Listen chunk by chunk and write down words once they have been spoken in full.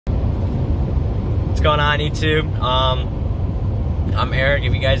What's going on, YouTube? I'm Eric,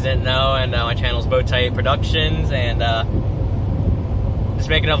 if you guys didn't know, and my channel's Bowtie Productions, and just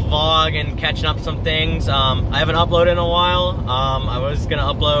making a vlog and catching up some things. I haven't uploaded in a while. I was gonna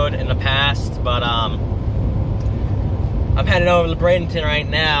upload in the past, but I'm heading over to Bradenton right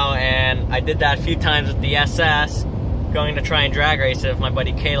now, and I did that a few times with the SS, going to try and drag race it with my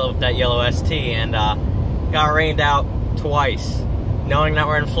buddy Caleb with that yellow ST, and got rained out twice. Knowing that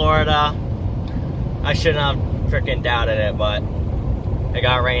we're in Florida, I shouldn't have freaking doubted it, but it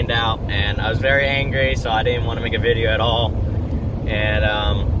got rained out, and I was very angry, so I didn't want to make a video at all. And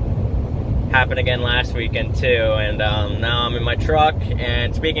happened again last weekend too, and now I'm in my truck.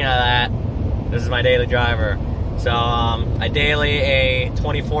 And speaking of that, this is my daily driver. So I daily a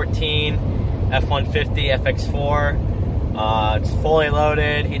 2014 F-150 FX4. It's fully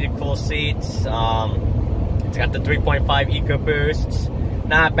loaded, heated cool seats. It's got the 3.5 EcoBoosts.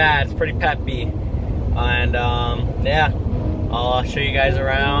 Not bad, it's pretty peppy. And yeah, I'll show you guys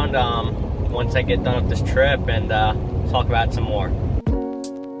around once I get done with this trip, and talk about it some more.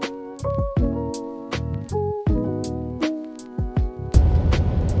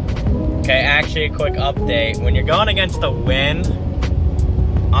 Okay, actually a quick update. When you're going against the wind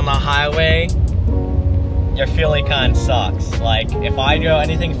on the highway, your fuel econ sucks. Like, if I go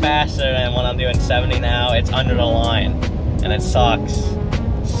anything faster than when I'm doing 70 now, it's under the line, and it sucks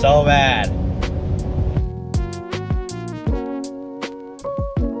so bad.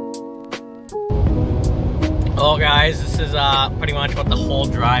 Well guys, this is pretty much what the whole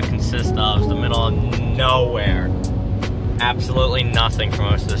drive consists of. It's the middle of nowhere. Absolutely nothing for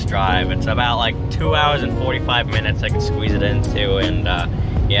most of this drive. It's about like 2 hours and 45 minutes I can squeeze it into, and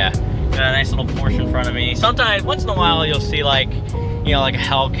yeah, got a nice little Porsche in front of me. Sometimes, once in a while, you'll see like, you know, like a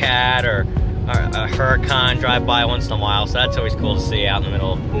Hellcat or a Huracan drive by once in a while, so that's always cool to see out in the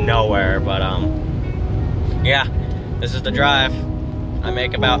middle of nowhere. But yeah, this is the drive I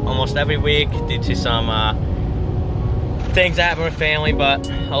make about almost every week due to some things that happen with family, but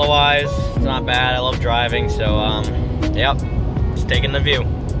otherwise it's not bad. I love driving, so yep, just taking the view.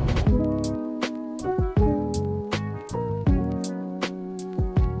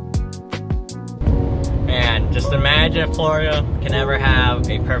 Man, just imagine if Florida can ever have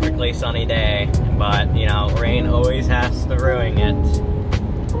a perfectly sunny day, but you know, rain always has to ruin it.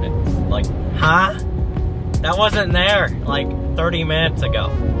 It's like, huh? That wasn't there like 30 minutes ago.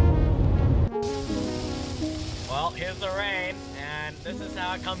 Well, here's the rain, and this is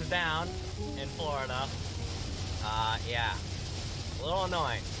how it comes down in Florida. Yeah, a little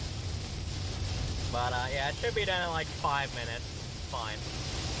annoying. But yeah, it should be done in like 5 minutes. Fine.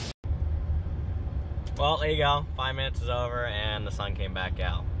 Well, there you go. 5 minutes is over, and the sun came back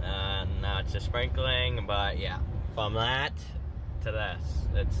out. And now it's just sprinkling, but yeah. From that to this,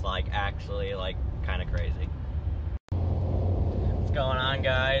 it's like actually like kind of crazy. What's going on,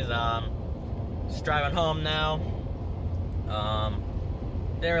 guys? Just driving home now.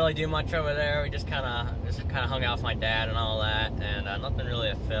 Didn't really do much over there. We just kind of hung out with my dad and all that, and nothing really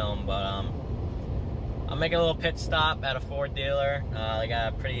to film. But I'm making a little pit stop at a Ford dealer. They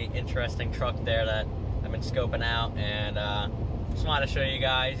got a pretty interesting truck there that I've been scoping out, and just wanted to show you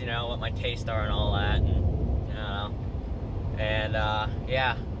guys, you know, what my tastes are and all that, and you know, and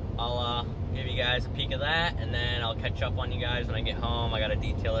yeah, I'll give you guys a peek of that, and then I'll catch up on you guys when I get home. I got to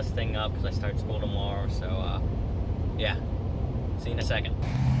detail this thing up because I start school tomorrow, so yeah, see you in a second.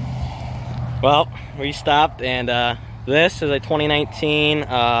 Well, we stopped, and this is a 2019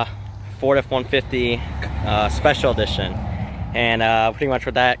 Ford F-150 Special Edition, and pretty much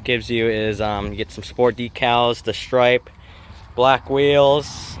what that gives you is you get some sport decals, the stripe, black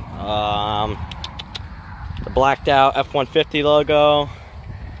wheels, the blacked out F-150 logo,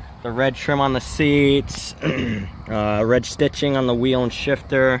 the red trim on the seats, red stitching on the wheel and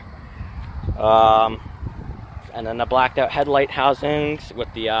shifter, and then the blacked out headlight housings with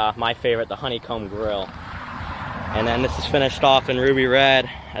the my favorite, the honeycomb grille. And then this is finished off in ruby red.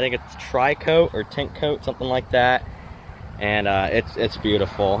 I think it's tri-coat or tint coat, something like that. And it's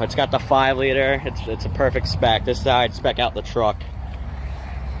beautiful. It's got the 5-liter. It's a perfect spec. This is how I'd spec out the truck.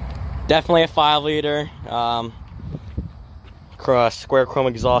 Definitely a 5-liter. Square chrome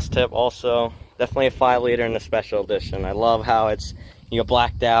exhaust tip also. Definitely a 5-liter in the Special Edition. I love how it's, you know,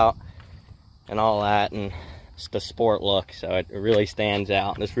 blacked out and all that, and it's the sport look, so it really stands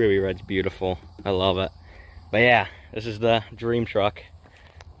out. This ruby red's beautiful. I love it. But yeah, this is the dream truck.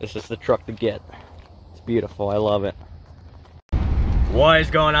 This is the truck to get. It's beautiful. I love it. What is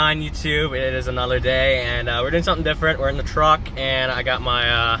going on, YouTube? It is another day, and we're doing something different. We're in the truck, and I got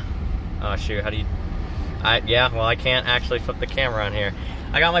my oh shoot, how do you, yeah, well, I can't actually flip the camera on here.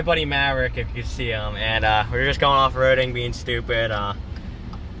 I got my buddy Maverick, if you can see him, and we were just going off-roading, being stupid.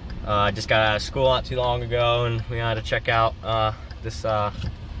 Just got out of school not too long ago, and we had to check out this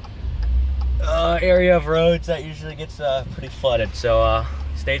area of roads that usually gets pretty flooded. So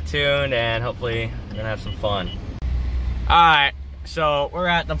stay tuned, and hopefully we're gonna have some fun. Alright, so we're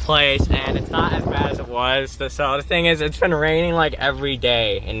at the place, and it's not as bad as it was. So the thing is, it's been raining like every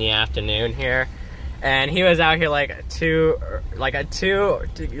day in the afternoon here. And he was out here like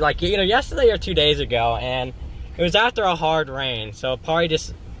yesterday or 2 days ago, and it was after a hard rain, so probably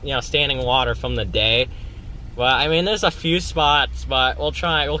just, standing water from the day. But I mean, there's a few spots, but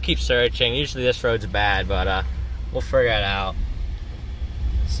we'll keep searching. Usually this road's bad, but we'll figure it out.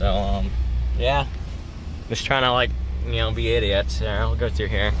 So yeah, just trying to be idiots. Here, I'll go through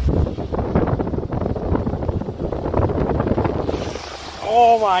here.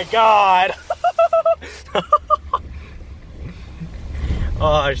 Oh my God.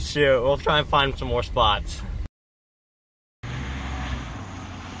 Oh shoot, we'll try and find some more spots.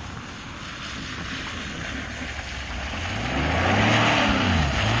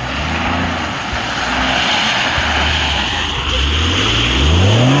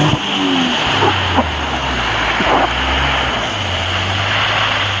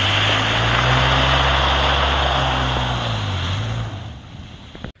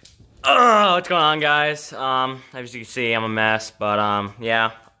 What's going on, guys? As you can see, I'm a mess, but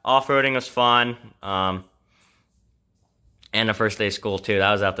yeah, off-roading was fun, and the first day of school too.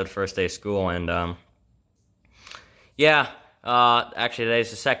 That was after the first day of school, and yeah, actually today's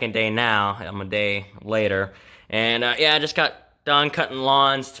the second day now. I'm a day later, and yeah, I just got done cutting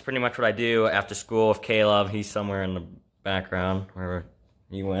lawns. It's pretty much what I do after school with Caleb. He's somewhere in the background, wherever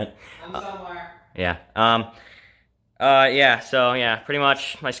he went. I'm somewhere. Yeah. Yeah, so yeah, pretty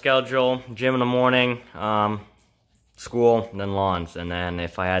much my schedule: gym in the morning, school, and then lawns. And then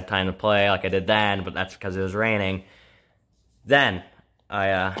if I had time to play, like I did then, but that's because it was raining, then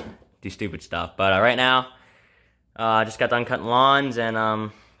I do stupid stuff. But right now, I just got done cutting lawns,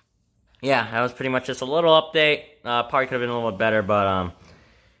 and yeah, that was pretty much just a little update. Probably could have been a little bit better, but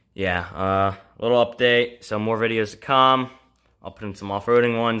yeah, little update. So more videos to come. I'll put in some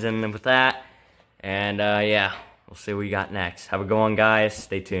off-roading ones in with that, and yeah. We'll see what we got next. Have a good one, guys.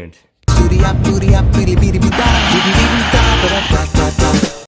 Stay tuned.